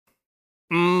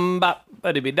Bop,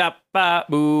 ba-di-bi-dop, ba,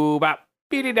 boo, bop,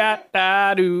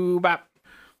 be-di-da-da-doo, bop.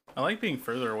 I like being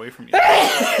further away from you.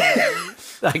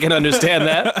 I can understand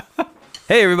that.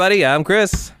 Hey, everybody, I'm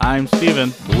Chris. I'm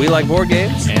Steven. We like board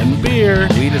games. And beer.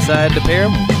 We decided to pair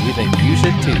them. We think you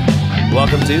should too.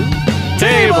 Welcome to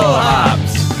Table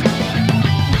Hops.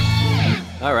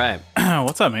 All right.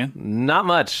 What's up, man? Not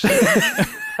much.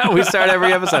 We start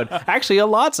every episode. Actually, a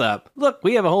lot's up. Look,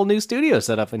 we have a whole new studio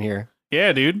set up in here.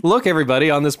 Yeah, dude. Look, everybody,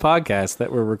 on this podcast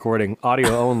that we're recording, audio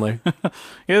only. Yeah,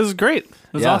 this is great.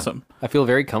 This is awesome. I feel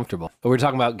very comfortable. We're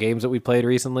talking about games that we played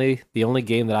recently. The only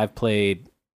game that I've played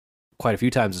quite a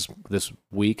few times this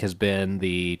week has been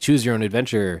the Choose Your Own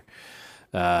Adventure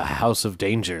House of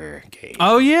Danger game.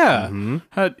 Oh, yeah.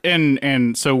 Mm-hmm.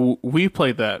 And so we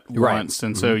played that Right. once,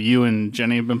 and so you and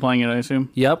Jenny have been playing it, I assume?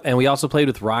 Yep, and we also played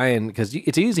with Ryan because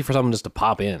it's easy for someone just to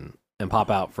pop in and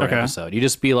pop out for an Okay. episode. You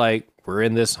just be like, we're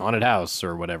in this haunted house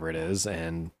or whatever it is,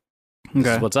 and this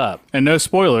is what's up. And no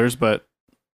spoilers, but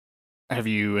have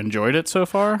you enjoyed it so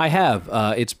far? I have.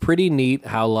 It's pretty neat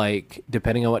how, like,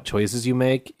 depending on what choices you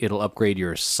make, it'll upgrade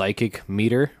your psychic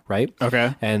meter, right?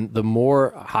 Okay. And the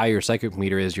more high your psychic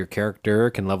meter is, your character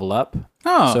can level up.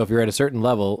 Oh. So if you're at a certain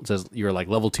level, it says you're like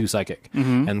level 2 psychic.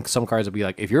 Mhm. And some cards will be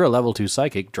like, if you're a level 2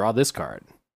 psychic, draw this card.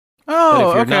 Oh, But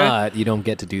if you're okay. not, you don't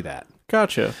get to do that.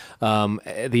 Gotcha.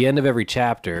 At the end of every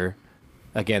chapter,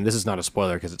 again, this is not a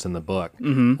spoiler because it's in the book.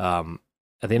 Mm-hmm.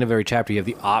 At the end of every chapter, you have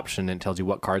the option and it tells you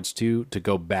what cards to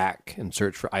go back and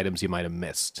search for items you might have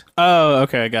missed. Oh,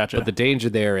 okay. Gotcha. But the danger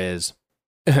there is,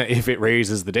 if it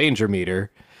raises the danger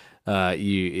meter,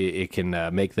 it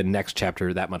can make the next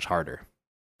chapter that much harder.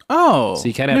 Oh, So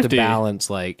you kind of have to nifty. balance,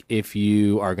 like, if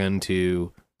you are going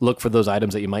to look for those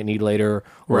items that you might need later,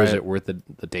 or is Right. it worth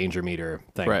the danger meter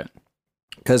thing? Right.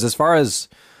 Because as far as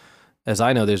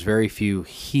I know, there's very few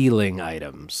healing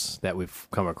items that we've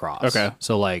come across. Okay.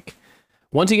 So, like,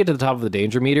 once you get to the top of the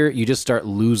danger meter, you just start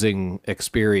losing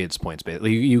experience points.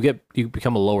 Basically, you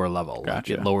become a lower level.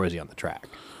 Gotcha. It lowers you on the track.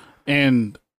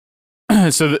 And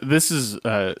so this is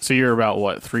so you're about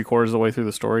what, 3/4 of the way through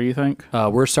the story, you think?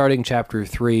 We're starting chapter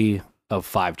 3 of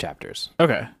 5 chapters.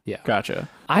 Okay. Yeah. Gotcha.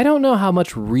 I don't know how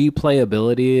much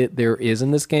replayability there is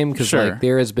in this game because Sure. like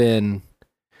there has been,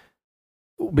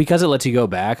 because it lets you go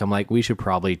back. I'm like, we should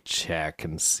probably check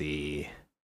and see,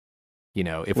 if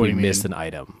What do we you missed mean? an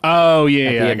item. Oh, yeah, At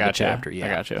the yeah, I end of the got chapter, yeah. I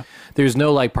got you. There's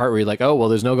no like part where you're like, oh well,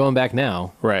 there's no going back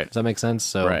now. Right. Does that make sense?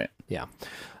 So Right. yeah,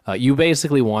 you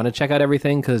basically want to check out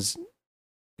everything because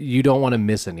you don't want to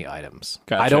miss any items.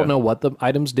 Gotcha. I don't know what the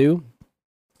items do,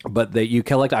 but you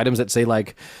collect items that say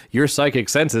like your psychic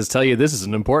senses tell you this is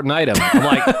an important item. I'm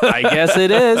like, I guess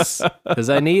it is because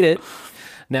I need it.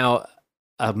 Now,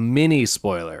 a mini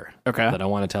spoiler Okay. that I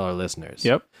want to tell our listeners.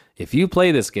 Yep. If you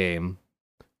play this game,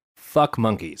 fuck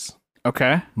monkeys.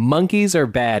 Okay. Monkeys are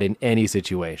bad in any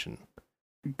situation.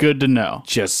 Good to know.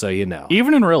 Just so you know.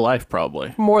 Even in real life,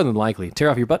 probably. More than likely.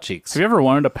 Tear off your butt cheeks. Have you ever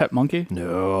wanted a pet monkey?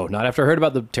 No, not after I heard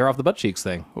about the tear off the butt cheeks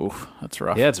thing. Oof, that's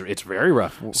rough. Yeah, it's very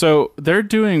rough. So they're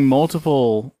doing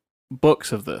multiple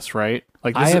books of this, right?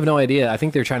 Like this I have no idea. I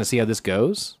think they're trying to see how this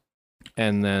goes.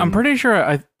 And then I'm pretty sure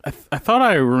I thought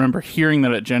I remember hearing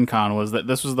that at Gen Con was that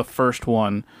this was the first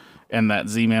one and that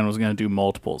Z-Man was going to do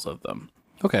multiples of them.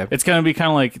 okay. It's going to be kind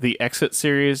of like the Exit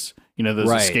series, those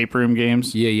Right. escape room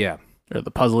games Yeah. or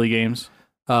the puzzly games.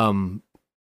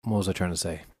 What was I trying to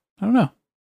say? I don't know.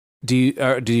 Do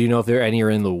you know if there any are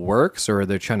in the works or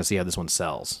they're trying to see how this one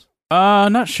sells?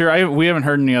 Not sure. We haven't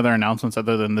heard any other announcements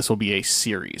other than this will be a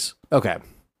series. Okay.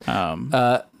 Um,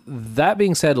 That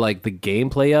being said, like the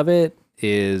gameplay of it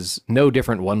is no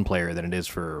different one player than it is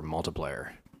for multiplayer.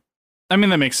 I mean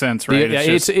that makes sense, right? Yeah,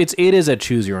 It's just- it is a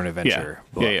choose your own adventure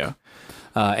book. yeah.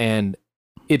 And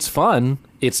it's fun.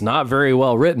 It's not very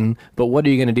well written, but what are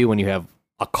you going to do when you have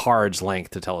a card's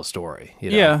length to tell a story?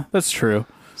 You know? Yeah, that's true.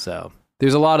 So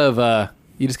there's a lot of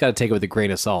you just got to take it with a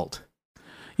grain of salt.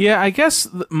 Yeah, I guess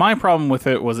my problem with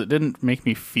it was it didn't make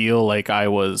me feel like I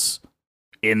was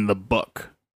in the book.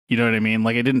 You know what I mean?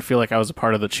 Like, it didn't feel like I was a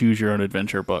part of the Choose Your Own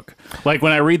Adventure book. Like,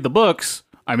 when I read the books,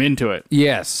 I'm into it.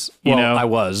 Yes, You well, know? I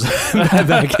was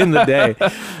back in the day.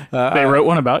 They wrote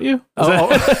one about you?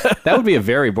 That would be a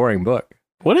very boring book.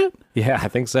 Would it? Yeah, I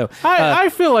think so. I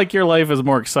feel like your life is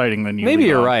more exciting than you. Maybe lead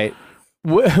you're on. right.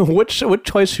 Which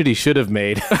choice should have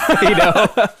made?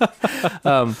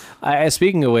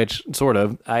 Speaking of which, sort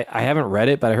of. I haven't read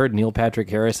it, but I heard Neil Patrick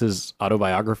Harris's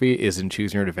autobiography is in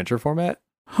Choose Your Own Adventure format,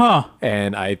 Huh.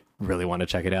 and I really want to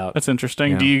check it out. That's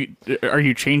interesting. Yeah. Are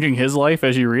you changing his life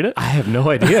as you read it? I have no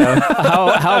idea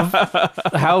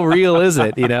how real is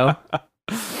it.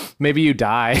 Maybe you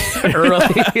die early.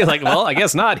 You're like, well, I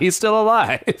guess not. He's still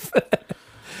alive.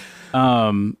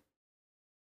 I'm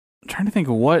trying to think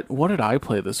of what did I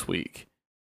play this week?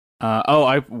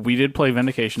 We did play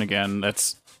Vindication again.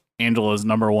 That's Angela's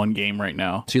number one game right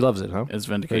now. She loves it, huh? Is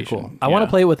Very Vindication. cool. I want to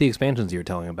play it with the expansions you were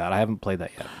telling about. I haven't played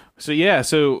that yet.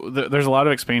 So there's a lot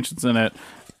of expansions in it.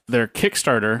 Their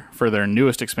Kickstarter for their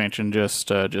newest expansion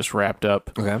just wrapped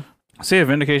up. Okay. So yeah,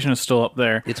 Vindication is still up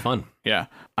there. It's fun. Yeah,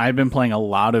 I've been playing a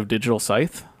lot of Digital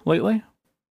Scythe lately.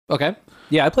 Okay.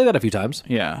 Yeah, I played that a few times.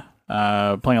 Yeah.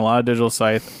 Playing a lot of Digital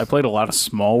Scythe. I played a lot of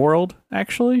Small World,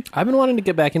 actually. I've been wanting to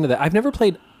get back into that. I've never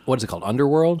played, what is it called,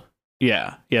 Underworld?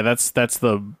 Yeah, that's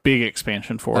the big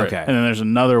expansion for it. Okay. And then there's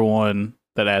another one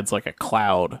that adds like a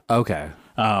cloud. Okay.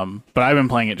 But I've been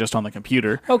playing it just on the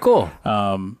computer. Oh, cool.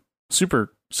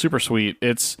 Super sweet.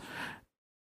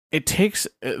 It takes,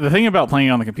 the thing about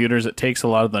playing on the computer is it takes a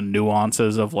lot of the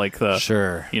nuances of like the,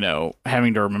 Sure.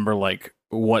 having to remember like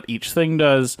what each thing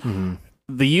does. Mm-hmm.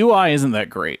 The UI isn't that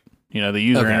great. The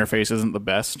user Okay. interface isn't the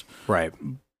best. Right.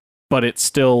 But it's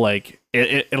still like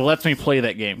it lets me play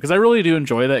that game because I really do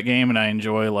enjoy that game, and I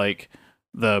enjoy like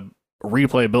the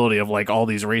replayability of like all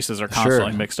these races are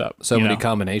constantly mixed up. So many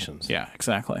combinations. Yeah,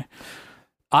 exactly.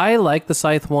 I like the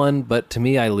Scythe one, but to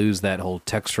me, I lose that whole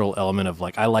textural element of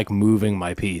like, I like moving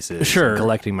my pieces, Sure. and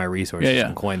collecting my resources Yeah.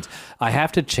 and coins. I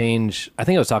have to change. I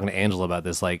think I was talking to Angela about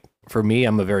this. Like, for me,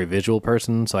 I'm a very visual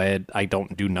person, so I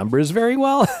don't do numbers very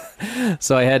well.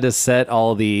 So I had to set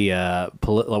all the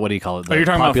what do you call it? You're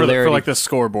talking about for like the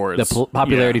scoreboards, the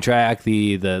popularity track,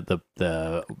 the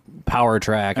power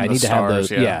track. And I the need to have stars,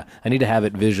 those. yeah. I need to have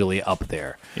it visually up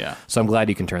there. Yeah. So I'm glad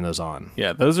you can turn those on.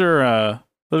 Yeah, those are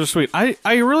sweet. I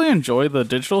really enjoy the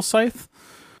Digital Scythe.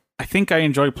 I think I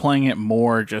enjoy playing it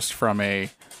more just from a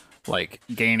like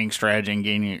gaining strategy and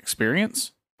gaining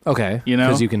experience. Okay. You know?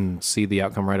 Because you can see the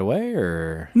outcome right away,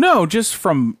 or No, just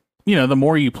from the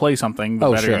more you play something, the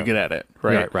better sure. you get at it.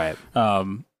 Right. Right.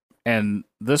 And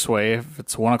this way, if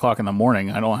it's 1 o'clock in the morning,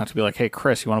 I don't have to be like, "Hey,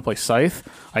 Chris, you want to play Scythe?"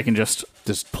 I can just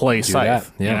play Do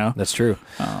Scythe. that. Yeah, that's true.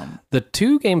 The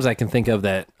two games I can think of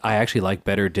that I actually like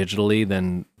better digitally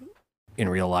than in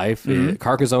real life,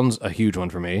 Carcassone's a huge one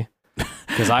for me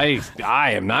because I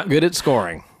am not good at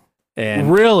scoring.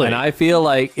 And Really? And I feel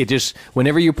like it just,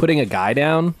 whenever you're putting a guy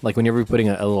down, like whenever you're putting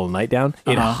a little knight down,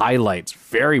 it highlights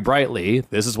very brightly,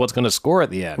 this is what's going to score at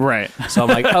the end. Right. So I'm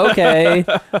like, okay,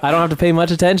 I don't have to pay much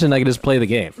attention. I can just play the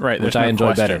game, Right, which there's I no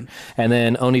enjoy question. better. And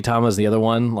then Onitama's the other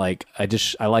one. Like,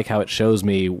 I like how it shows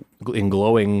me in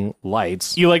glowing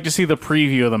lights. You like to see the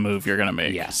preview of the move you're gonna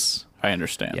make. Yes. I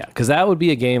understand. Yeah, because that would be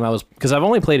a game because I've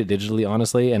only played it digitally,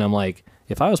 honestly, and I'm like,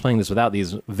 if I was playing this without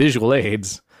these visual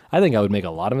aids, I think I would make a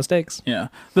lot of mistakes. Yeah.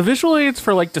 The visual aids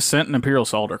for like Descent and Imperial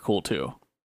Assault are cool too.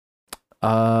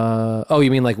 Oh,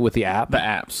 you mean like with the app? The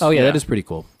apps. Oh yeah, that is pretty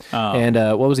cool. Um, And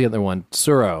what was the other one?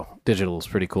 Suro Digital is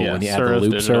pretty cool Yeah, when you add the Suro's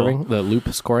loop digital. the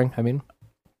loop scoring. I mean,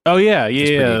 Oh yeah,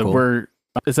 pretty yeah. cool.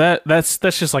 That's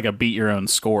just like a beat your own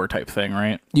score type thing,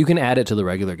 right? you can add it to the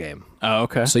regular game, Oh,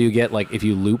 okay. so you get like if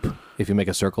you make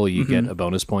a circle, you get a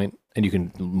bonus point, and you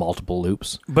can multiple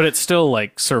loops. But it's still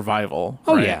like survival.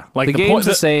 Oh right? yeah, Like the game's point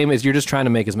the same as you're just trying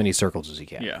to make as many circles as you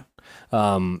can. Yeah.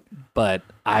 But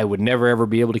I would never ever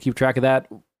be able to keep track of that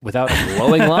without a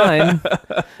glowing line.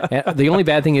 And the only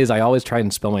bad thing is I always try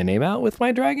and spell my name out with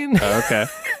my dragon. Oh, okay.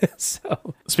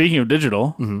 So Speaking of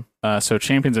digital, so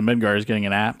Champions of Midgard is getting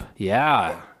an app,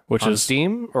 yeah, which on is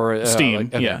Steam or Steam.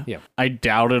 okay, yeah. I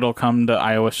doubt it'll come to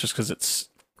iOS just because it's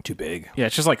too big.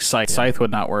 it's just like Scythe. Scythe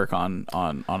would not work on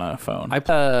a phone. I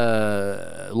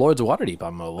Lords of Waterdeep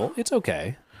on mobile. It's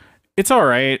okay. It's all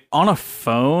right on a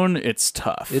phone. It's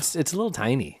tough. It's a little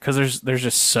tiny. because there's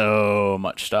just so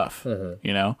much stuff.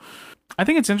 I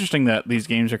think it's interesting that these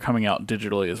games are coming out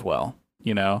digitally as well.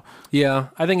 Yeah,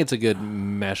 I think it's a good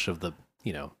mesh of the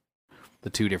the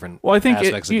two different Well, I think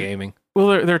aspects of gaming.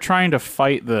 Well, they're trying to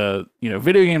fight the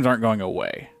video games aren't going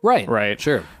away, Right. right?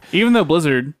 Sure. Even though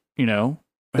Blizzard, They're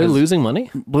has- losing money.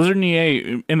 Blizzard and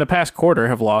EA in the past quarter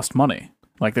have lost money.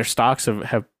 Like their stocks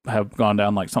have gone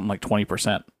down like something like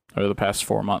 20% over the past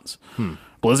 4 months.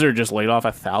 Blizzard just laid off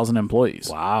 1,000 employees.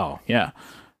 Wow. Yeah,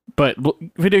 but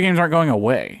video games aren't going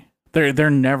away. They're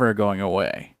never going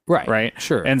away. Right. Right.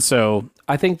 Sure. And so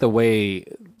I think the way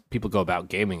people go about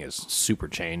gaming has super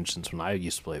changed since when I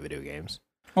used to play video games.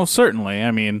 well, certainly.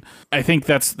 I mean, I think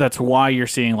that's why you're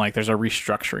seeing like there's a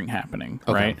restructuring happening,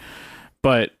 Okay. right?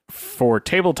 But for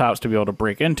tabletops to be able to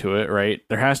break into it, right,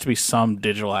 there has to be some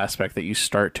digital aspect that you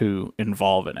start to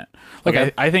involve in it. Like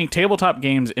Okay. I think tabletop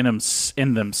games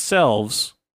in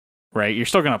themselves, right, you're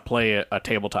still going to play a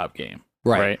tabletop game,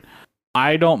 Right.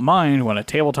 I don't mind when a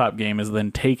tabletop game is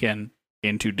then taken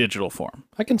into digital form,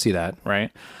 I can see that.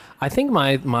 right? I think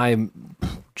my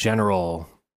general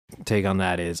take on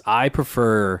that is I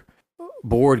prefer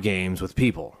board games with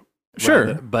people.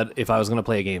 Sure. But if I was going to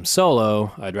play a game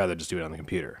solo, I'd rather just do it on the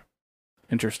computer.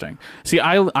 Interesting. See,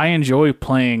 I enjoy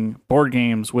playing board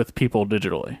games with people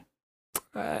digitally.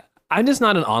 I'm just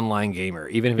not an online gamer,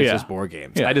 even if it's Yeah. just board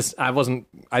games. Yeah.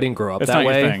 I didn't grow up It's that not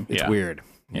your way. thing. It's Yeah. weird.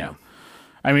 Yeah.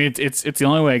 I mean, it's the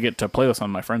only way I get to play with some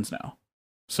of my friends now.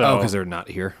 So, Oh, because they're not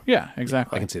here. yeah,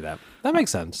 exactly. I can see that. That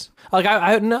makes sense. Like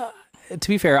no, to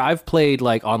be fair, I've played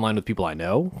like online with people I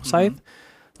know, Scythe,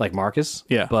 like Marcus.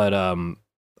 Yeah. But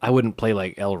I wouldn't play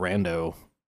like El Rando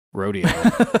Rodeo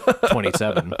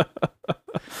 27.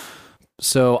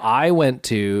 So I went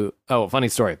to funny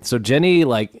story. So Jenny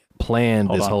like planned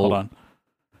Hold on.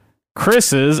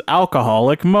 Chris's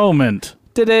alcoholic moment.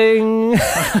 ding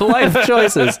life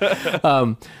choices.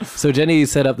 So Jenny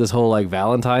set up this whole like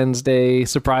Valentine's Day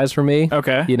surprise for me.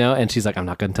 Okay. You know, and she's like, I'm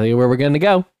not going to tell you where we're going to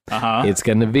go. Uh-huh. It's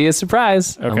going to be a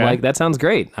surprise. I'm Okay. like, that sounds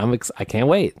great. I can't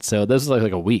wait. So this is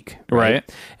like a week. Right.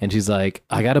 And she's like,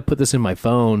 I got to put this in my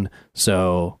phone.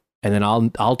 And then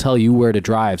I'll tell you where to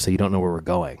drive so you don't know where we're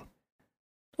going.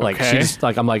 Like Okay. she's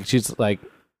like,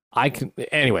 I can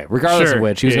anyway, regardless Sure. of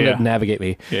which, she was Yeah, going to yeah. navigate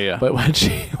me. Yeah. But when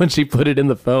she put it in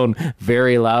the phone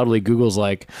very loudly, Google's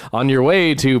like, on your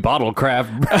way to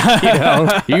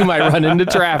Bottlecraft, you might run into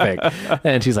traffic.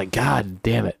 And she's like, God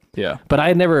damn it. Yeah. But I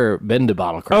had never been to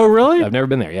Bottlecraft. Oh, really? I've never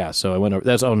been there. Yeah. So I went over.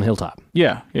 That's on Hilltop.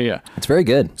 Yeah. It's very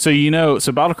good. So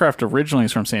Battlecraft originally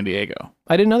is from San Diego.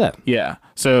 I didn't know that. Yeah.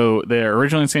 So they're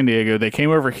originally in San Diego. They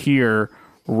came over here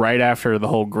right after the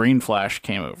whole Green Flash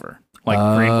came over. Like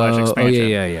Green Flash expansion.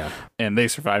 Oh, yeah. And they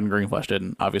survived and Green Flash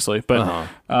didn't, obviously. But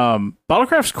Uh-huh.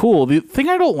 Bottlecraft's cool. The thing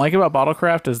I don't like about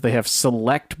Bottlecraft is they have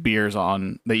select beers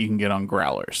on that you can get on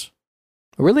growlers.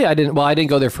 Really? I didn't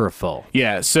go there for a full.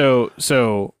 Yeah, so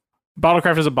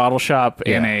Bottlecraft is a bottle shop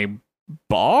and a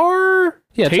bar?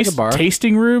 Yeah, it's like a bar.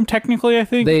 Tasting room, technically, I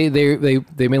think.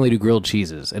 They mainly do grilled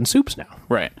cheeses and soups now.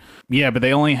 Right. Yeah, but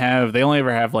they only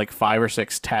ever have like 5 or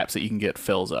 6 taps that you can get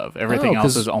fills of. Everything else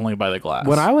 'cause is only by the glass.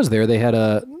 When I was there, they had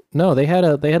a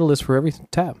list for every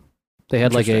tab. They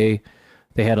had Interesting.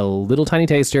 they had a little tiny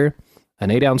taster, an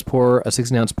 8-ounce pour, a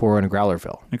 16-ounce pour, and a growler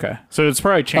fill. Okay. So it's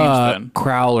probably changed then.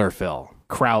 Crowler fill.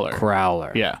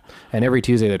 Crowler. Yeah. And every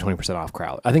Tuesday they're 20% off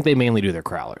crowler. I think they mainly do their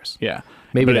crowlers. Yeah.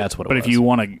 Maybe that's what it was. But if you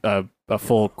want a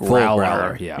full growler,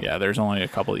 growler, yeah. there's only a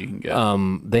couple you can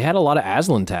get. They had a lot of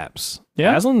Aslan taps.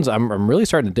 Yeah? Aslan's I'm really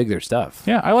starting to dig their stuff.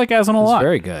 Yeah, I like Aslan a It's lot.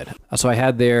 very good. So I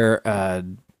had their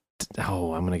I'm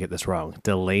gonna get this wrong.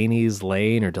 Delaney's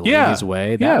Lane or Delaney's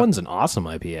Way. That one's an awesome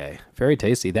IPA. Very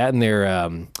tasty. That and their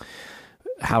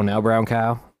How Now Brown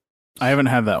Cow. I haven't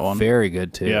had that one. Very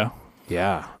good too. Yeah.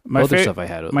 Yeah. My Both the fa- stuff I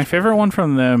had. was My favorite one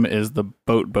from them is the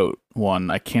boat one.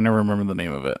 I can't ever remember the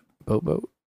name of it. boat.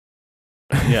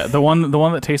 Yeah, the one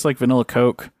that tastes like vanilla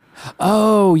Coke.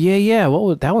 Oh yeah.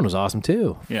 That one was awesome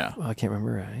too. Yeah. I can't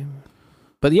remember.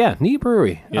 But yeah, neat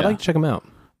brewery. Yeah. I'd like to check them out.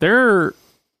 They're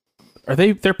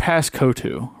past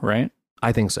Kotu, right?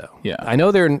 I think so. Yeah. I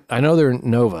know they're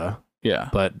Nova, Yeah.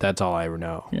 but that's all I ever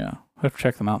know. Yeah. I have to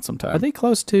check them out sometime. Are they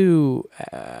close to?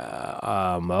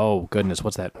 Oh goodness,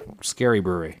 what's that scary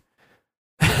brewery?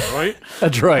 right?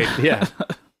 Detroit. Yeah.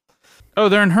 Oh,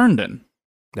 they're in Herndon.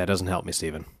 That doesn't help me,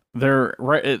 Steven. They're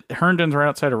right. Herndon's right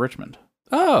outside of Richmond.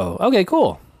 Oh, okay,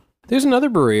 cool. There's another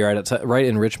brewery right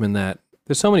in Richmond that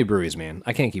there's so many breweries, man.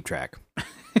 I can't keep track.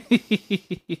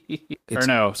 Or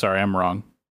no, sorry, I'm wrong.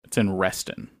 It's in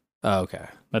Reston. Oh, okay.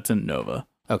 That's in Nova.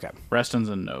 Okay. Reston's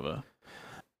in Nova.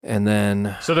 And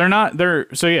then So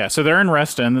they're in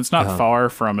Reston. It's not far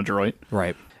from Detroit.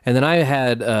 right. And then I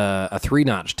had a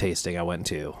 3-notch tasting I went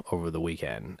to over the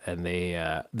weekend, and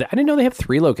I didn't know they have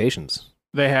 3 locations.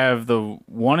 They have the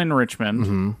one in Richmond.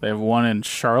 Mm-hmm. They have one in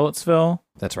Charlottesville.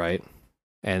 That's right.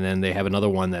 And then they have another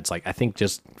one that's like I think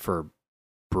just for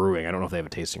brewing. I don't know if they have a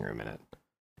tasting room in it.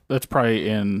 That's probably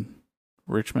in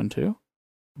Richmond too.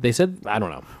 They said I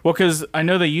don't know. Well, because I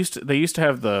know they used to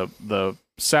have the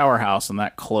Sour House and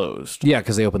that closed. Yeah,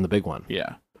 because they opened the big one.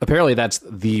 Yeah. Apparently that's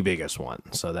the biggest one,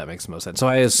 so that makes the most sense. So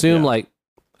I assume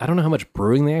I don't know how much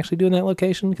brewing they actually do in that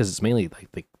location because it's mainly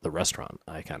like the restaurant.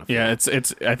 I kind of feel. Yeah,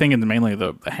 it's I think it's mainly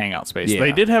the hangout space. Yeah.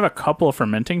 They did have a couple of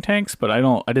fermenting tanks, but I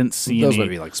didn't see Those any. would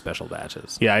be like special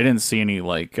batches. Yeah, I didn't see any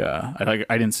like I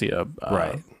didn't see a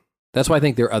Right. That's why I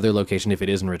think their other location, if it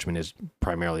is in Richmond, is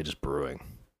primarily just brewing,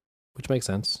 which makes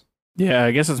sense. Yeah,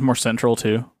 I guess it's more central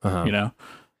too. Uh-huh. You know,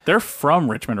 they're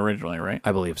from Richmond originally, right?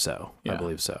 I believe so. Yeah. I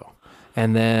believe so.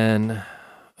 And then,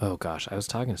 oh gosh, I was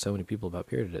talking to so many people about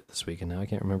Bearded It this week, and now I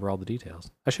can't remember all the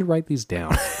details. I should write these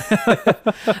down.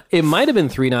 It might have been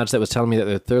 3-notch that was telling me that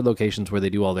their third location's where they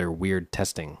do all their weird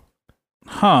testing.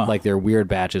 Huh. Like they're weird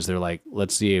batches. They're like,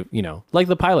 let's see, like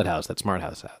the Pilot House that Smart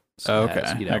House has. Okay,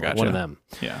 I One gotcha. of them.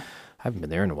 Yeah. I haven't been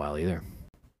there in a while either.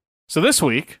 So this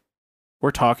week,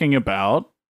 we're talking about...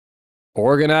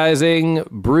 Organizing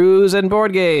brews and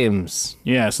board games.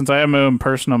 Yeah, since I have my own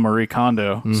personal Marie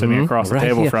Kondo sitting across the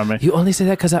table from me. You only say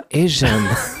that because I'm Asian.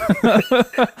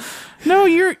 No,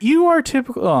 you are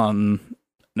typical...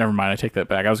 never mind, I take that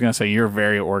back. I was going to say you're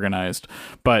very organized,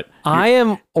 but... I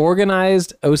am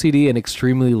organized, OCD, and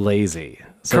extremely lazy.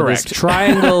 So Correct. this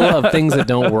triangle of things that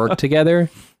don't work together,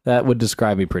 that would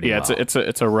describe me pretty well.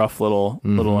 It's a rough little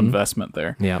investment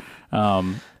there. Yeah.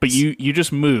 But you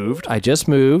just moved. I just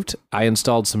moved. I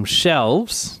installed some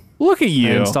shelves. Look at I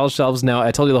you. installed shelves. Now,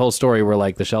 I told you the whole story where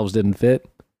like the shelves didn't fit.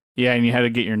 Yeah, and you had to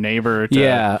get your neighbor to...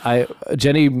 Yeah,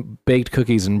 Jenny baked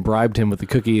cookies and bribed him with the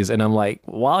cookies, and I'm like,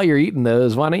 while you're eating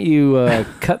those, why don't you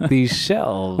cut these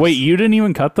shelves? Wait, you didn't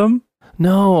even cut them?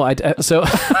 No, so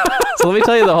so let me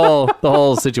tell you the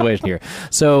whole situation here.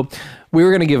 So we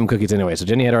were gonna give him cookies anyway. So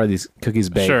Jenny had already these cookies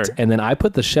baked, Sure. and then I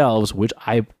put the shelves, which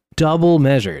I double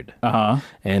measured,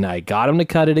 and I got him to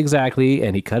cut it exactly,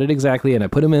 and he cut it exactly, and I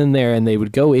put them in there, and they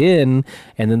would go in,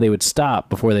 and then they would stop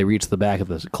before they reached the back of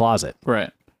the closet.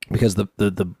 Right. Because the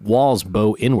walls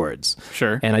bow inwards.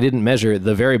 Sure. And I didn't measure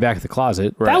the very back of the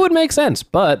closet. Right. That would make sense,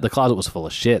 but the closet was full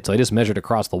of shit. So I just measured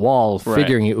across the wall,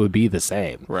 figuring it would be the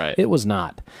same. Right. It was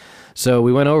not. So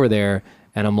we went over there,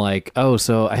 and I'm like, oh,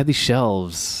 so I have these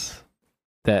shelves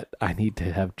that I need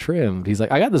to have trimmed. He's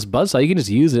like, I got this buzzsaw. You can just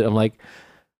use it. I'm like,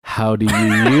 how do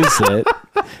you use it?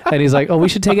 And he's like, oh, we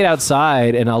should take it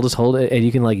outside, and I'll just hold it, and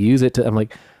you can like use it to... I'm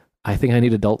like, I think I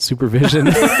need adult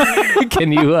supervision.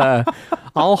 Can you,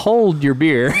 I'll hold your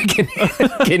beer.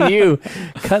 Can you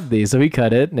cut these? So he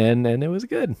cut it, and it was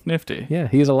good. Nifty. Yeah,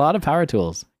 he has a lot of power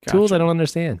tools. Gotcha. Tools I don't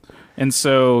understand. And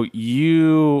so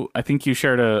I think you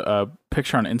shared a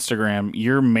picture on Instagram.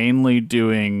 You're mainly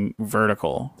doing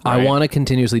vertical, right? I want to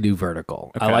continuously do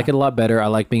vertical. Okay. I like it a lot better. I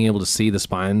like being able to see the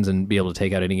spines and be able to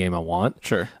take out any game I want.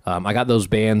 Sure. I got those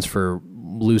bands for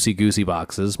loosey-goosey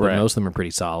boxes, but Right. most of them are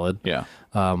pretty solid. Yeah.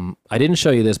 I didn't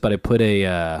show you this, but I put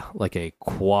a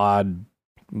quad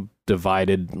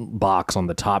divided box on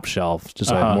the top shelf just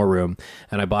so I have more room,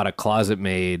 and I bought a closet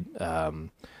made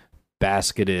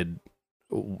basketed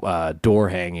door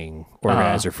hanging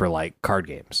organizer for like card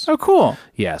games. Oh, cool.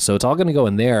 Yeah, so it's all going to go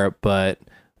in there, but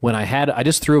when I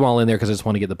just threw them all in there because I just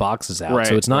want to get the boxes out. Right,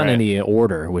 so it's not in right. any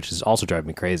order, which is also driving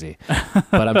me crazy.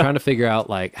 But I'm trying to figure out,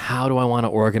 like, how do I want to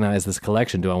organize this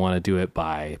collection? Do I want to do it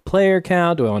by player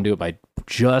count? Do I want to do it by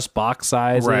just box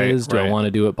sizes? Right, Do I right. want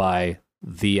to do it by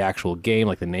the actual game,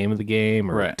 like the name of the game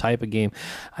or Right. type of game?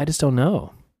 I just don't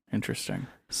know. Interesting.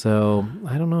 So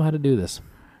I don't know how to do this.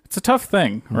 It's a tough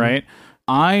thing, Mm-hmm. right?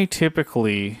 I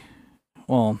typically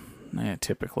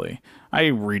I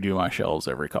redo my shelves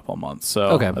every couple of months, so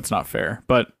Okay. that's not fair.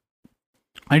 But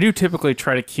I do typically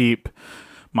try to keep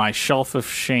my shelf of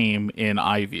shame in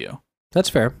eye view. That's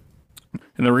fair.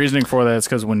 And the reasoning for that is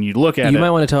because when you look at You it,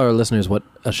 might want to tell our listeners what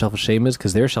a shelf of shame is,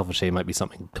 because their shelf of shame might be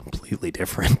something completely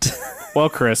different. well,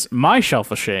 Chris, my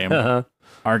shelf of shame Uh-huh.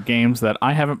 are games that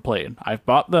I haven't played. I've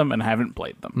bought them and haven't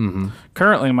played them. Mm-hmm.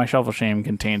 Currently, my shelf of shame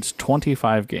contains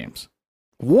 25 games,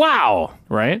 Wow,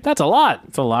 right? that's a lot.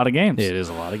 It's a lot of games. It is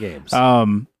a lot of games.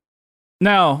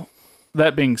 Now,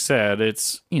 that being said,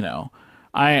 it's,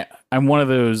 I'm one of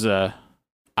those,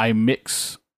 I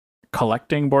mix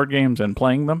collecting board games and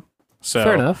playing them. So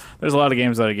Fair enough. there's a lot of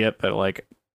games that I get that, like,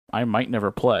 I might never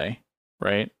play,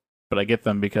 right? But I get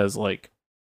them because, like,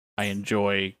 I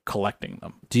enjoy collecting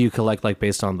them. Do you collect like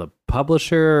based on the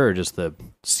publisher or just the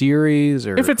series,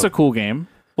 or If it's a cool game,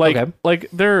 like, Okay. like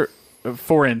they're,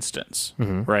 for instance,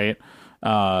 Mhm. right?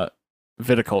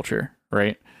 Viticulture,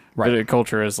 right? Right.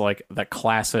 Viticulture is like the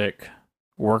classic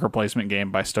worker placement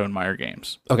game by Stonemaier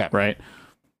Games, Okay. right?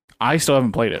 I still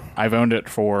haven't played it. I've owned it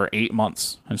for 8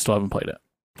 months and still haven't played it.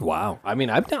 Wow. I mean,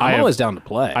 I'm I have- always down to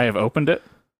play. I have opened it.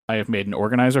 I have made an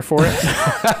organizer for it.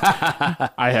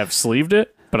 I have sleeved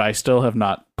it, but I still have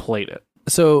not played it.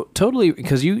 So totally,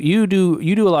 because you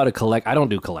do a lot of collect. I don't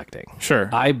do collecting. Sure.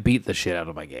 I beat the shit out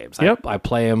of my games. Yep. I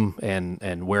play them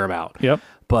and wear them out. Yep.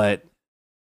 But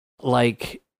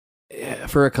like,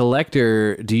 for a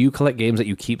collector, do you collect games that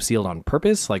you keep sealed on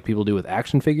purpose, like people do with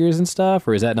action figures and stuff,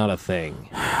 or is that not a thing?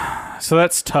 So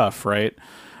that's tough, right?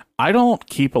 I don't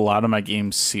keep a lot of my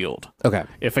games sealed. Okay.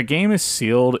 If a game is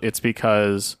sealed, it's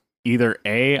because either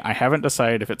A, I haven't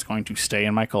decided if it's going to stay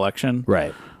in my collection,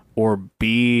 Right. or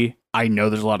B, I know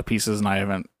there's a lot of pieces and I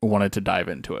haven't wanted to dive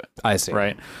into it. I see.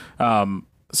 Right.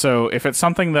 So if it's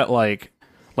something that like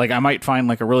I might find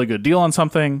like a really good deal on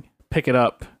something, pick it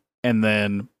up, and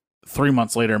then 3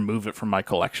 months later move it from my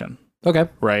collection. Okay.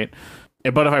 right?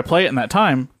 But if I play it in that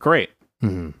time, great.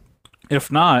 Mm-hmm.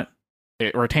 If not,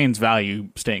 it retains value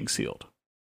staying sealed.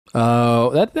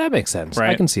 Oh, that makes sense. I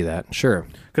Right. can see that. Sure.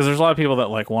 Because there's a lot of people that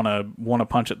like want to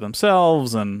punch it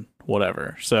themselves and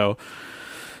whatever. So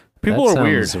people That are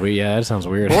weird. sounds Yeah, that sounds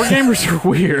weird. Board gamers are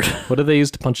weird. What do they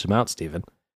use to punch them out, Steven?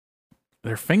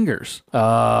 Their fingers.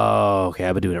 Oh, okay.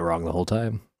 I've been doing it wrong the whole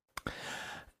time.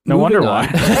 No wonder Moving why.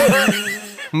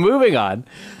 on. Moving on.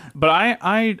 But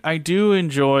I do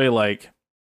enjoy like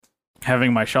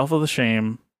having my shelf of the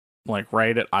shame like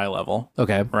right at eye level,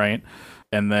 Okay. right?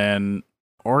 And then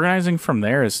organizing from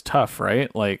there is tough,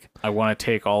 right? Like I want to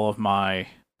take all of my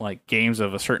like games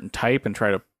of a certain type and try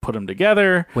to put them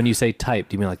together. When you say type,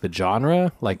 do you mean like the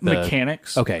genre? Like the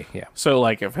Mechanics. Okay, yeah. So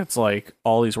like if it's like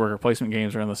all these worker placement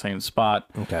games are in the same spot,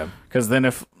 Okay. because then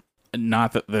if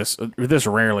not that this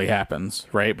rarely happens,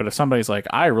 right? But if somebody's like,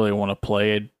 I really want to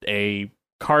play a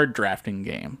card drafting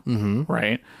game, Mm-hmm.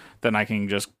 right? Then I can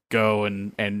just go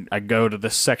and I go to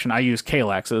this section. I use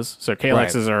Kalexes. So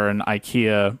Kalexes are an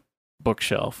IKEA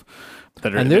bookshelf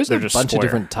that are And there's they're a just bunch of square.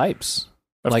 different types.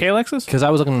 Of like- Kalexes. Because I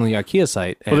was looking on the IKEA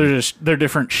site. And, Well, they're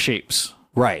different shapes.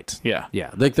 right. Yeah, Yeah.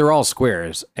 Like they're all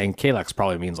squares, and Kalex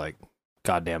probably means like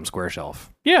goddamn square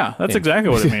shelf. yeah, that's Yeah. exactly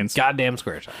what it means. Goddamn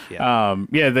square shelf.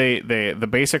 Yeah. They the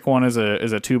basic one is a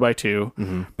 2x2,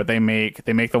 Mm-hmm. but they make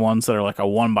the ones that are like a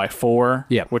 1x4,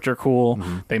 Yeah. which are cool.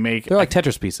 Mm-hmm. They make They're like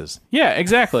Tetris pieces. yeah,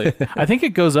 exactly. I think it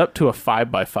goes up to a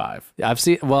 5x5. I've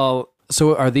seen. Well,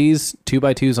 so are these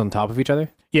 2x2s on top of each other?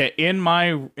 Yeah, in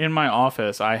my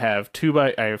office, I have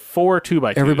 4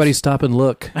 2x2s. Everybody stop and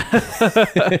look.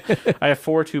 I have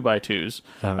 4 2x2s,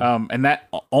 Uh-huh. and that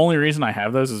only reason I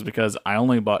have those is because I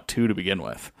only bought 2 to begin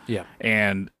with, Yeah.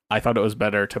 and I thought it was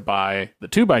better to buy the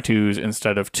 2x2s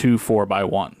instead of 2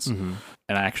 4x1s, Mm-hmm.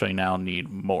 and I actually now need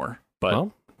more. But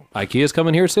Well, IKEA's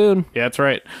coming here soon. yeah, that's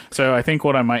right. So I think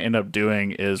what I might end up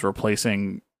doing is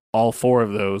replacing all 4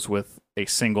 of those with a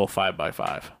single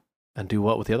 5x5. And do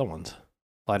what with the other ones?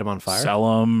 Light them on fire?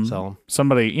 Sell them. Sell 'em.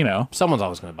 Somebody, Someone's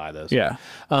always going to buy those. yeah.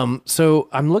 So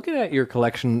I'm looking at your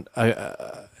collection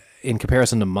in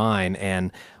comparison to mine,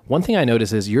 and one thing I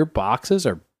notice is your boxes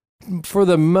are, for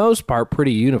the most part,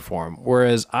 pretty uniform.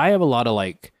 Whereas I have a lot of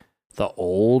like the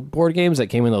old board games that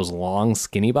came in those long,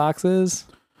 skinny boxes.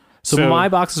 So my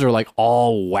boxes are like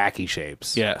all wacky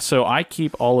shapes. Yeah, so I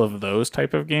keep all of those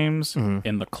type of games Mhm.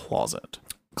 in the closet.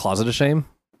 Closet of shame.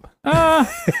 Not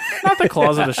the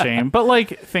closet of shame, but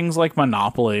like things like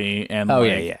Monopoly and Oh,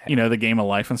 like, yeah. the Game of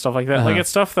Life and stuff like that. Like Uh-huh. it's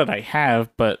stuff that I have,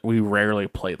 but we rarely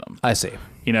play them. I see.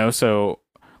 So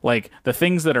like the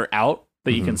things that are out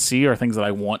that you can see are things that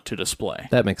I want to display.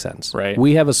 That makes sense. Right.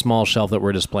 We have a small shelf that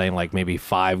we're displaying like maybe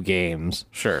 5 games.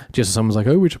 Sure. Just as someone's like,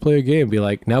 oh, we should play a game. Be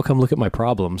like, now come look at my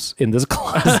problems in this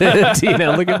closet.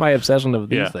 Look at my obsession of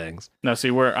these Yeah. things. No,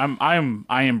 see where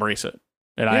I embrace it.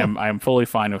 And I am fully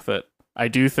fine with it. I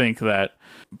do think that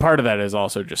part of that is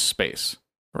also just space,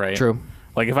 right? True.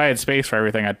 Like if I had space for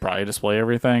everything, I'd probably display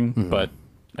everything, but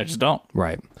I just don't.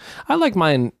 Right. I like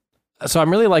mine. So I'm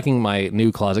really liking my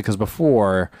new closet because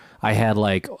before I had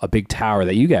like a big tower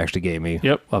that you actually gave me.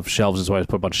 Yep. Of shelves, so I just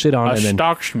put a bunch of shit on, A and then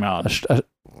Stockschmad.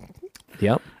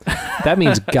 yep. That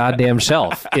means goddamn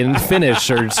shelf in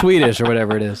Finnish or Swedish or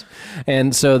whatever it is.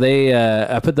 And so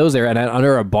I put those there, and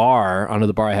under the bar,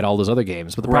 I had all those other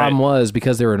games. But the problem was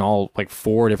because they were in all like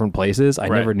 4 different places, I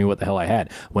never knew what the hell I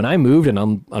had. When I moved and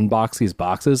unboxed these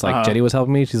boxes, like Jenny was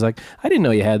helping me, she's like, I didn't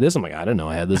know you had this. I'm like, I didn't know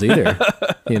I had this either.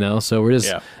 So we're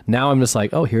just, now I'm just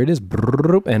like, oh, here it is.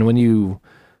 And when you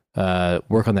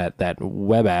work on that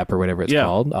web app or whatever it's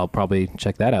called, I'll probably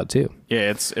check that out too. Yeah,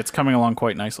 it's coming along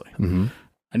quite nicely. Mm-hmm.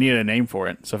 I need a name for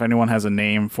it. So if anyone has a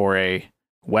name for a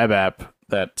web app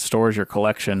that stores your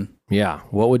collection, Yeah.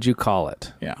 What would you call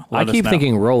it? yeah, I let us keep know.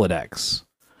 thinking Rolodex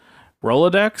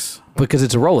Rolodex. because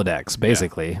it's a Rolodex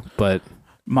basically, but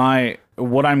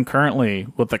What I'm currently,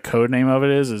 what the code name of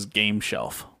it is Game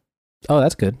Shelf. oh,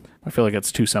 that's good. I feel like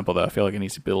it's too simple though. I feel like it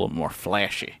needs to be a little more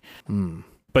flashy. Mm.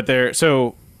 But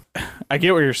so I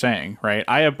get what you're saying, right?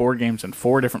 I have board games in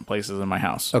 4 different places in my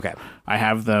house. Okay. I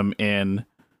have them in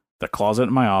the closet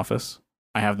in my office.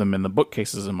 I have them in the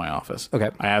bookcases in my office.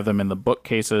 Okay. I have them in the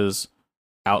bookcases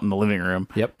out in the living room.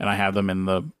 Yep. And I have them in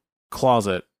the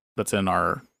closet that's in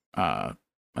our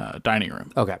dining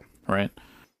room, Okay. right?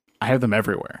 I have them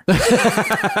everywhere.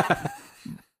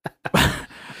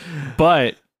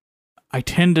 But I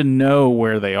tend to know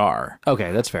where they are.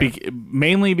 Okay, that's fair.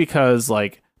 Mainly because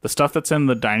like the stuff that's in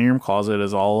the dining room closet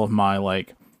is all of my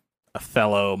like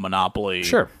Othello, Monopoly,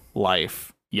 Sure.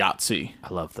 Life, Yahtzee.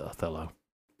 I love the Othello.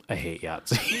 I hate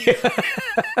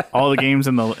Yahtzee. All the games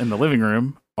in the living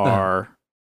room are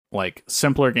like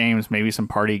simpler games, maybe some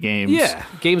party games. Yeah,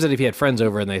 games that if you had friends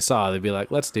over and they saw, they'd be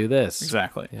like, "Let's do this."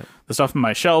 Exactly. Yep. The stuff in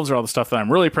my shelves are all the stuff that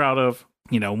I'm really proud of.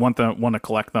 Want to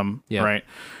collect them, Yep. right?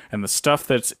 And the stuff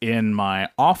that's in my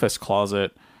office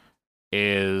closet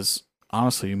is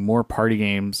honestly more party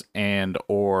games and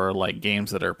or like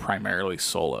games that are primarily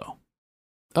solo.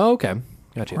 Oh, okay,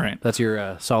 gotcha. Right. That's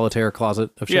your solitaire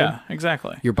closet of shame. Yeah,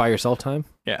 exactly. Your by yourself time.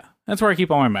 Yeah, that's where I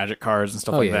keep all my Magic cards and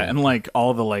stuff Oh, like yeah. that, and like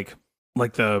all the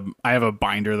I have a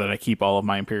binder that I keep all of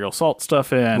my Imperial Salt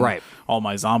stuff in, Right. all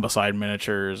my Zombicide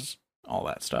miniatures, all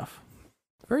that stuff.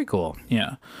 Very cool.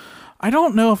 Yeah. I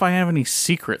don't know if I have any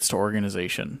secrets to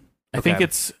organization. I think Okay.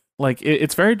 it's like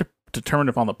it's very determined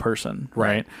upon the person,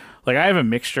 right? Like I have a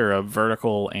mixture of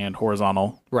vertical and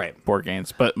horizontal Right. board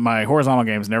games, but my horizontal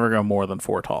games never go more than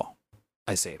 4 tall.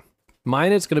 I see.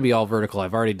 Mine is going to be all vertical.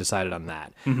 I've already decided on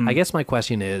that. Mhm. I guess my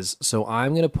question is, so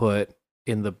I'm going to put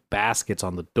in the baskets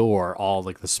on the door all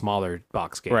like the smaller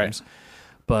box games. Right.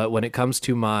 But when it comes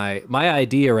to my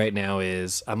idea right now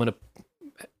is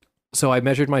so I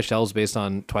measured my shelves based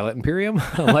on Twilight Imperium.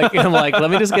 I'm like, let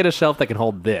me just get a shelf that can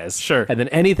hold this. Sure. And then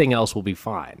anything else will be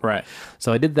fine. Right.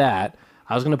 So I did that.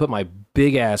 I was going to put my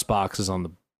big ass boxes on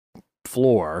the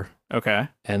floor Okay.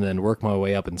 and then work my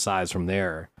way up in size from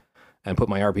there and put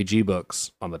my RPG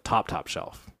books on the top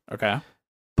shelf. Okay.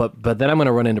 But then I'm going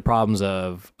to run into problems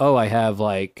of, I have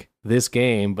like this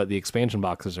game, but the expansion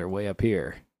boxes are way up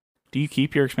here. Do you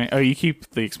keep your expansion? Oh, you keep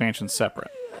the expansions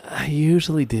separate. I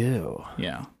usually do.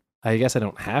 Yeah. I guess I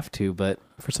don't have to, but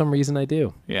for some reason I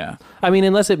do. Yeah. I mean,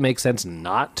 unless it makes sense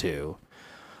not to.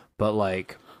 But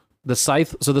like the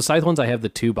Scythe ones, I have the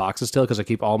 2 boxes still because I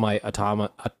keep all my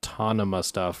Autonoma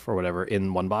stuff or whatever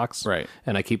in one box. Right.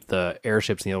 And I keep the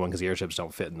airships in the other one because the airships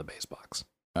don't fit in the base box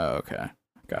Oh, okay.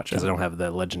 Gotcha. because I don't have the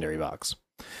legendary box.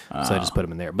 So I just put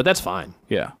them in there. But that's fine.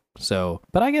 Yeah. So,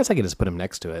 but I guess I could just put them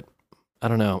next to it. I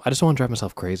don't know. I just don't want to drive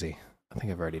myself crazy. I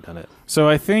think I've already done it. So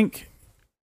I think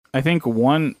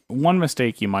one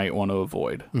mistake you might want to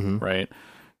avoid, Mm-hmm. right,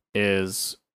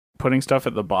 is putting stuff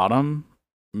at the bottom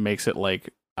makes it like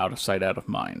out of sight, out of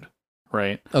mind,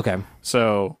 right? Okay.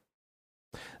 So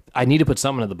I need to put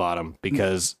something at the bottom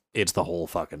because it's the whole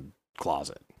fucking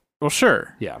closet. well,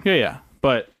 sure, Yeah. yeah,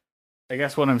 but I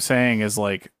guess what I'm saying is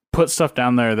like put stuff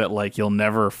down there that like you'll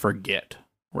never forget,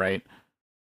 right?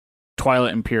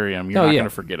 Twilight Imperium, you're not yeah. going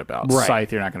to forget about. Right.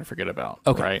 Scythe, you're not going to forget about.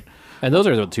 Okay. Right. And those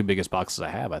are the 2 biggest boxes I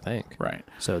have, I think. Right.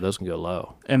 So those can go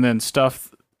low. And then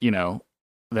stuff,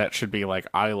 that should be like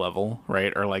eye level,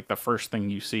 right? Or like the first thing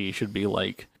you see should be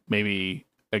like maybe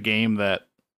a game that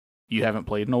you haven't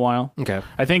played in a while. Okay.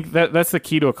 I think that's the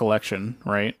key to a collection,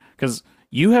 right? Because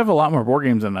you have a lot more board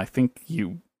games than I think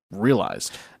you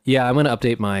realized. Yeah, I'm going to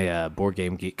update my board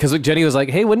game geek. Because Jenny was like,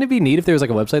 hey, wouldn't it be neat if there was like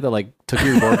a website that like took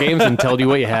your board games and told you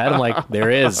what you had? I'm like,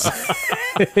 there is.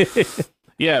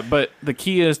 Yeah, but the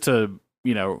key is to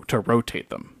rotate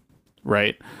them,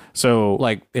 right? So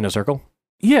Like in a circle?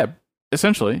 yeah,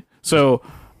 essentially. So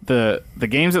the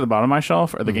games at the bottom of my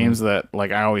shelf are the Mhm. games that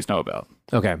like I always know about,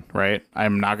 Okay. right?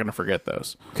 I'm not going to forget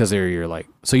those. Because they're your like,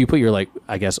 so you put your like,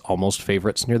 I guess, almost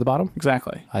favorites near the bottom?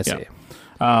 Exactly. I see.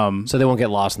 Yeah. So they won't get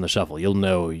lost in the shuffle. You'll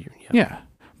know. Yeah.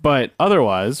 But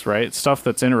otherwise, right, stuff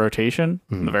that's in rotation,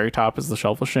 Mhm. the very top is the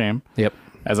Shelf of Shame. Yep.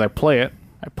 As I play it,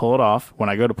 I pull it off. When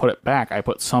I go to put it back, I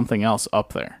put something else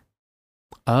up there.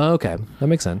 Okay. That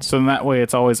makes sense. So in that way,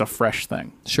 it's always a fresh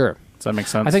thing. Sure. Does that make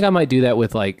sense? I think I might do that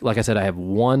with like I said, I have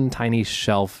one tiny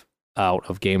shelf out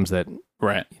of games that,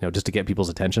 Right. just to get people's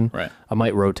attention. Right. I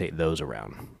might rotate those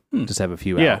around. Just have a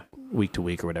few Yeah. out week to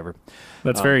week or whatever.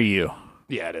 That's very you.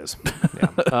 Yeah, it is. Yeah.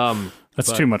 That's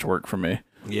but- too much work for me.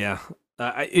 Yeah.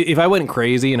 If I went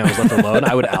crazy and I was left alone,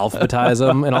 I would alphabetize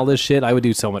them and all this shit. I would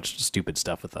do so much stupid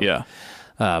stuff with them. Yeah.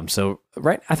 I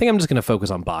think I'm just going to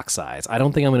focus on box size. I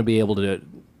don't think I'm going to be able to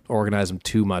organize them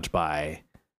too much by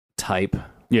type.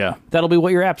 Yeah. That'll be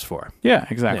what your app's for. Yeah,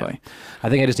 exactly. I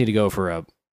think I just need to go for a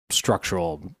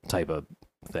structural type of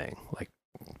thing, like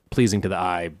pleasing to the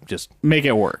eye. Just Make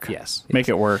it work. yes. Make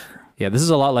it work. Yeah, this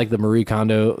is a lot like the Marie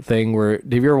Kondo thing where, have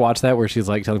you ever watched that where she's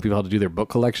like telling people how to do their book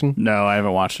collection? No, I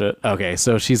haven't watched it. Okay,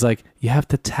 so she's like, you have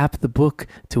to tap the book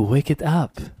to wake it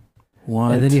up.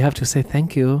 What? And then you have to say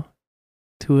thank you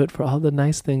to it for all the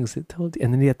nice things it told you.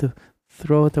 And then you have to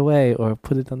throw it away or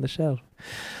put it on the shelf.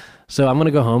 So I'm going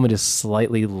to go home and just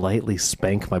lightly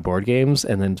spank my board games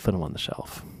and then put them on the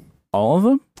shelf. All of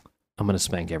them? I'm going to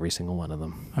spank every single one of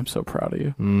them. I'm so proud of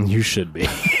you. You should be.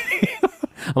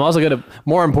 I'm also going to,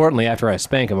 more importantly, after I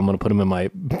spank them, I'm going to put them in my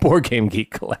Board Game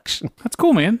Geek collection. That's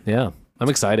cool, man. Yeah, I'm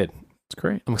excited. It's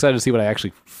great. I'm excited to see what I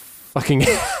actually fucking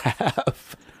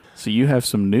have. So you have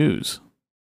some news.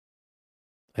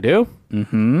 I do?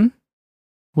 Mm-hmm.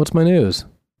 What's my news?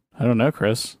 I don't know,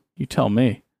 Chris. You tell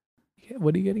me.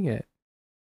 What are you getting at?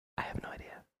 I have no idea.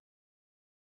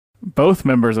 Both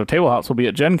members of Table Hops will be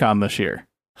at Gen Con this year.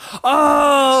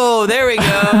 Oh, there we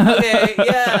go. Okay,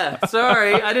 yeah.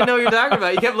 Sorry, I didn't know what you were talking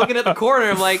about. You kept looking at the corner.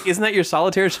 I'm like, isn't that your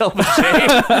solitaire shelf of shame?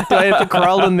 Do I have to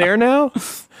crawl in there now?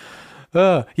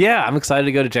 Yeah, I'm excited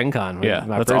to go to Gen Con. Yeah,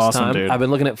 my that's first awesome, time. dude. I've been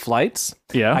looking at flights.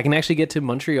 Yeah. I can actually get to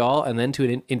Montreal and then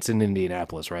to it's in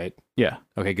Indianapolis, right? Yeah.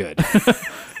 Okay, good.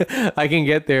 I can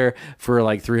get there for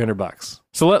like $300.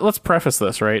 So let's preface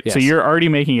this, right? Yes. So you're already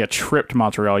making a trip to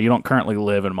Montreal. You don't currently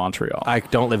live in Montreal. I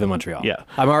don't live in Montreal. Yeah.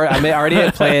 I already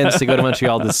had plans to go to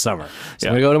Montreal this summer. So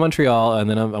I'm going to go to Montreal, and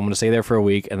then I'm going to stay there for a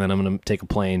week, and then I'm going to take a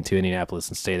plane to Indianapolis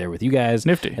and stay there with you guys.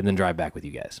 Nifty. And then drive back with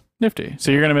you guys. Nifty.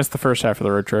 So you're going to miss the first half of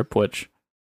the road trip, which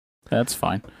that's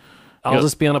fine. I'll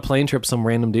just be on a plane trip, some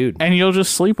random dude. And you'll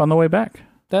just sleep on the way back.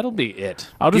 That'll be it.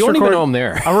 I'll just you won't even record- know I'm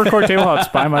there. I'll record Table Hops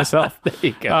by myself. There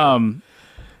you go.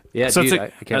 Yeah, So dude,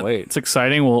 it's I can't wait. It's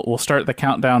exciting. We'll start the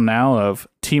countdown now of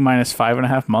T minus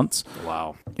 5.5 months.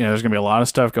 Wow. You know, there's gonna be a lot of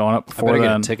stuff going up I before better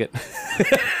then. get a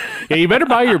ticket. Yeah, you better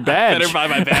buy your badge. Better buy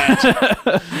my badge.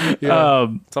 Yeah,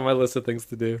 it's on my list of things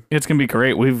to do. It's gonna be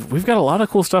great. We've got a lot of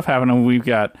cool stuff happening. We've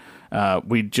got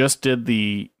we just did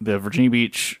the Virginia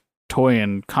Beach Toy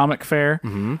and Comic Fair.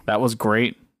 Mm-hmm. That was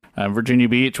great. Virginia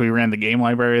Beach, we ran the game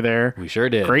library there. We sure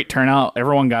did. Great turnout.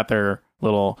 Everyone got their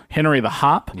little Henry the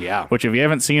Hop. Yeah. Which, if you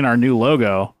haven't seen our new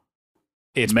logo,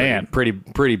 It's Man.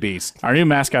 pretty beast. our new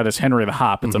mascot is Henry the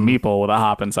Hop. It's a meeple with a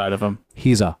hop inside of him.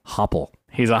 He's a hopple.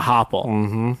 He's a hopple.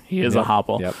 Mm-hmm. He is a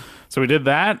hopple. Yep. So we did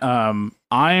that.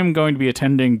 I am going to be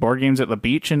attending Board Games at the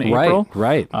Beach in April.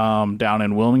 Right. Down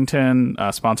in Wilmington,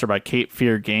 sponsored by Cape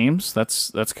Fear Games.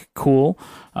 That's cool.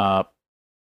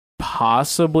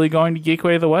 Possibly going to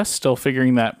Geekway of the West. Still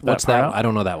figuring that. What's part that? out. I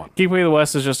don't know that one. Geekway of the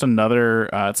West is just another.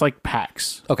 It's like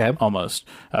PAX Okay. almost,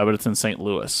 but it's in St.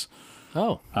 Louis.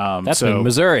 Oh, that's so in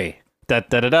Missouri. Da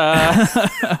da da da.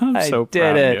 I'm I so did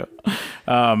proud it. of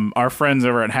you. Our friends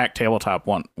over at Hack Tabletop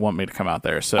want me to come out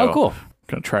there. So Oh, cool. I'm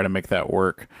gonna try to make that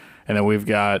work. And then we've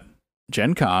got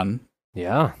Gen Con.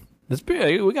 Yeah. We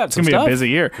got It's some gonna be stuff. a busy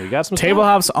year. We got some Table stuff.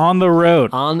 Hops on the road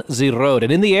On the road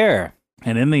and in the air.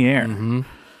 and in the air. Mm-hmm.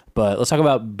 But let's talk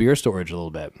about beer storage a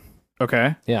little bit.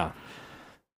 Okay. Yeah.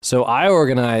 So I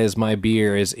organize my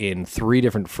beers in 3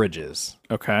 different fridges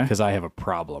Okay. because I have a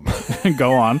problem.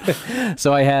 Go on.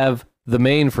 So I have the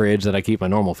main fridge that I keep my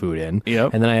normal food in.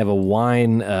 Yep. And then I have a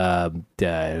wine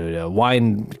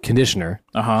conditioner.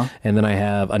 Uh-huh. And then I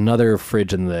have another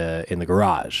fridge in the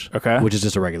garage. Okay. Which is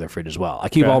just a regular fridge as well. I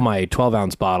keep Okay. all my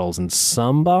 12-ounce bottles and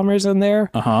some bombers in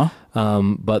there. Uh-huh.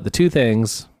 But the 2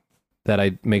 things that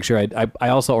I make sure I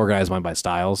also organize mine by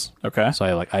styles. Okay. So I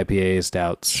have like IPAs,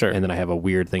 stouts, Sure. and then I have a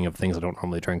weird thing of things I don't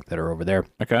normally drink that are over there.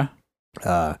 Okay.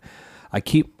 I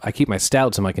keep my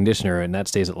stouts in my conditioner, and that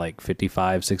stays at like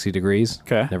 55, 60 degrees.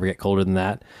 Okay. Never get colder than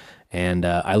that. And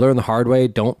I learned the hard way: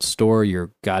 don't store your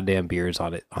goddamn beers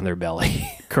on their belly.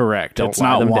 Correct. Don't It's lie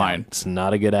not them wine. down. It's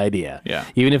not a good idea. Yeah.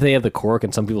 Even if they have the cork,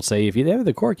 and some people say if you have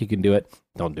the cork, you can do it.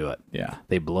 Don't do it. Yeah.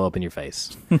 They blow up in your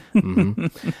face. hmm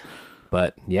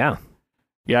But yeah,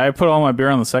 Yeah, I put all my beer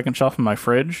on the second shelf in my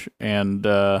fridge, and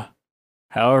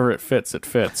however it fits, it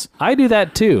fits. I do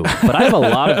that too. But I have a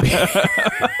lot of beer.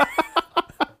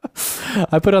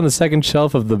 I put on the second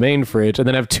shelf of the main fridge and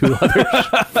then have 2 other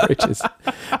fridges.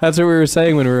 That's what we were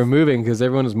saying when we were moving because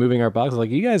everyone was moving our boxes. Like,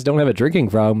 you guys don't have a drinking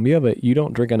problem. Yeah, but you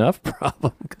don't drink enough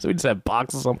problem because we just have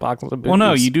boxes on boxes of booze. Well,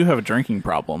 no, you do have a drinking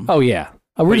problem. Oh, yeah.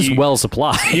 We're But just you- well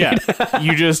supplied. Yeah,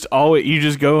 you just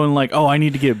go and like, oh, I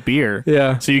need to get beer.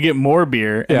 Yeah. So you get more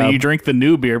beer, and Yeah. then you drink the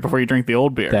new beer before you drink the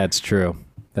old beer. That's true.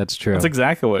 That's true. That's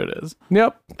exactly what it is.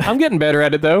 Yep. I'm getting better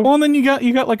at it, though. Well, and then you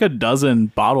got like a dozen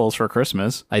bottles for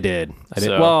Christmas. I did.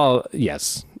 So- Well,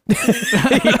 yes.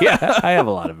 Yeah, I have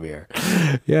a lot of beer.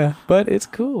 Yeah, but it's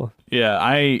cool. Yeah,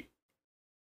 I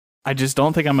just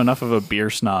don't think I'm enough of a beer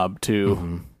snob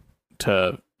Mm-hmm.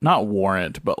 to not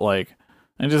warrant, but like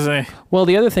I just say Well,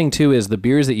 the other thing, too, is the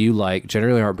beers that you like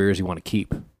generally aren't beers you want to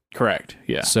keep. correct.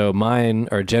 Yeah, So mine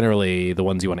are generally the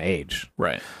ones you want to age.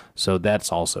 right. So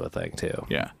that's also a thing, too.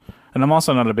 Yeah, and I'm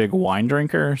also not a big wine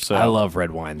drinker, so I love red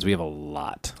wines. We have a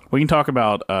lot. we can talk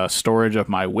about storage of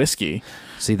my whiskey.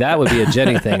 See, that would be a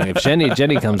Jenny thing. If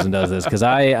Jenny comes and does this, because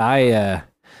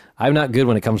I'm not good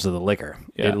when it comes to the liquor.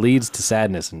 Yeah. It leads to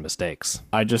sadness and mistakes.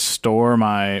 I just store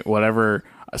my whatever.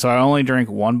 So I only drink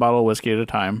 1 bottle of whiskey at a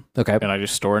time, Okay, and I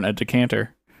just store it in a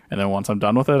decanter. And then once I'm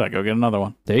done with it, I go get another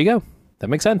one. there you go. That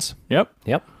makes sense. Yep.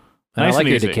 Yep. And Nice I like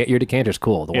and your easy. your decanter's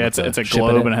cool. The one Yeah, with it's the a ship in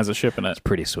globe it. and it has a ship in it.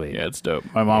 Pretty sweet. Yeah, it's dope.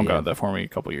 My mom Yeah. got that for me a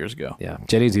couple years ago. Yeah.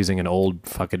 Jenny's using an old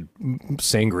fucking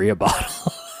sangria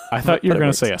bottle. I thought you were But it going to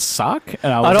works. say a sock,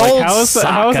 and I was An like, old how is that,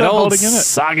 sock, how is an that old holding in it?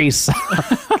 soggy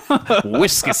sock.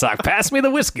 Whiskey sock. Pass me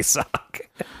the whiskey sock.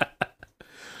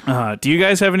 Do you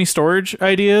guys have any storage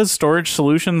ideas, storage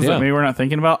solutions Yeah. that maybe we're not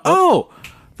thinking about? Oh,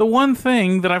 the one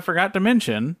thing that I forgot to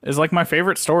mention is like my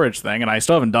favorite storage thing, and I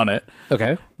still haven't done it.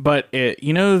 Okay. But it,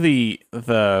 you know, the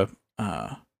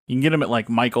you can get them at like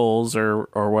Michael's or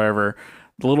wherever.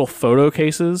 The little photo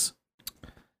cases.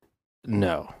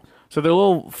 No. So they're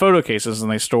little photo cases, and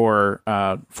they store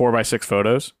 4x6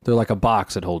 photos. They're like a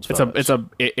box that holds photos.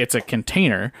 It's a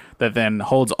container that then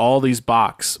holds all these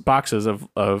boxes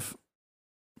of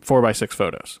 4x6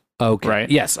 photos. Okay. Right?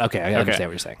 Yes. Okay. I understand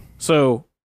what you're saying. So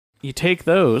you take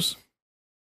those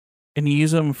and you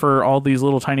use them for all these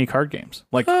little tiny card games,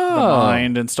 like the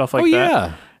Mind and stuff like that.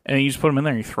 Yeah. And you just put them in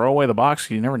there and you throw away the box.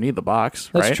 You never need the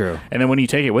box. That's right? true. And then when you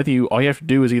take it with you, all you have to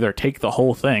do is either take the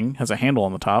whole thing, has a handle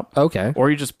on the top, Okay. or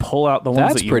you just pull out the ones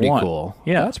That's that you pretty want. cool.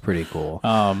 Yeah. That's pretty cool.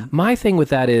 Um, My thing with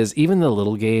that is even the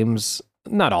little games,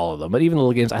 not all of them, but even the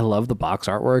little games, I love the box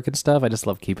artwork and stuff. I just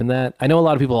love keeping that. I know a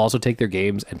lot of people also take their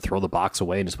games and throw the box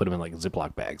away and just put them in like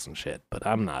Ziploc bags and shit, but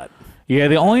I'm not. yeah,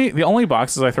 the only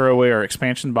boxes I throw away are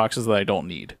expansion boxes that I don't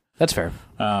need. That's fair.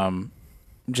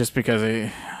 Just because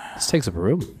This takes up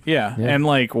room. yeah. Yeah. And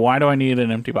like, why do I need an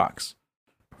empty box?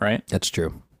 Right? That's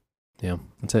true. Yeah,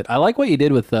 that's it. I like what you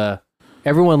did with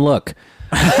everyone look.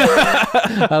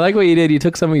 I like what you did. You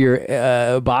took some of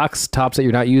your box tops that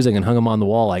you're not using and hung them on the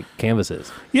wall like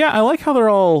canvases. Yeah, I like how they're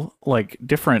all like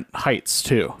different heights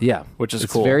too. Yeah, Which is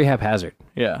it's cool. very haphazard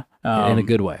Yeah. in a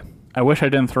good way. I wish I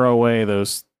didn't throw away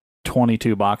those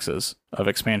 22 boxes of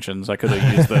expansions. I could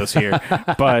have used those here.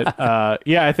 But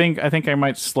yeah, I think I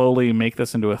might slowly make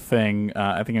this into a thing.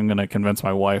 I think I'm going to convince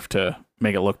my wife to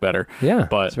make it look better. Yeah,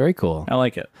 but it's very cool. I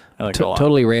like it. I like it a lot.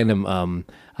 Totally random.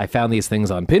 I found these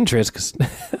things on Pinterest 'cause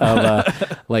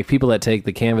of like people that take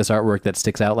the canvas artwork that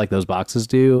sticks out like those boxes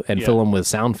do and fill them with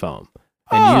sound foam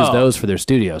and use those for their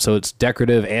studio. So it's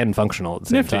decorative and functional at the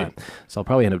same Nifty. time. So I'll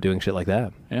probably end up doing shit like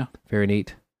that. Yeah. Very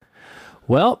neat.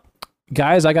 Well,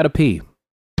 guys, I got to pee.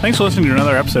 Thanks for listening to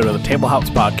another episode of the Table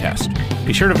Hops Podcast.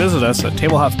 Be sure to visit us at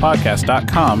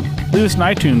tablehopspodcast.com, leave us an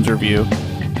iTunes review,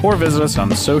 or visit us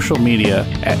on social media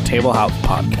at Table Hops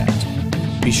Podcast.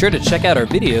 Be sure to check out our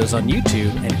videos on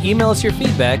YouTube and email us your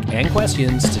feedback and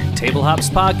questions to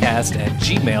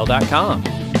tablehopspodcast@gmail.com.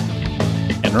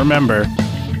 And remember,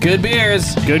 Good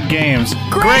beers. good games,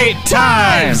 great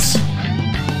times!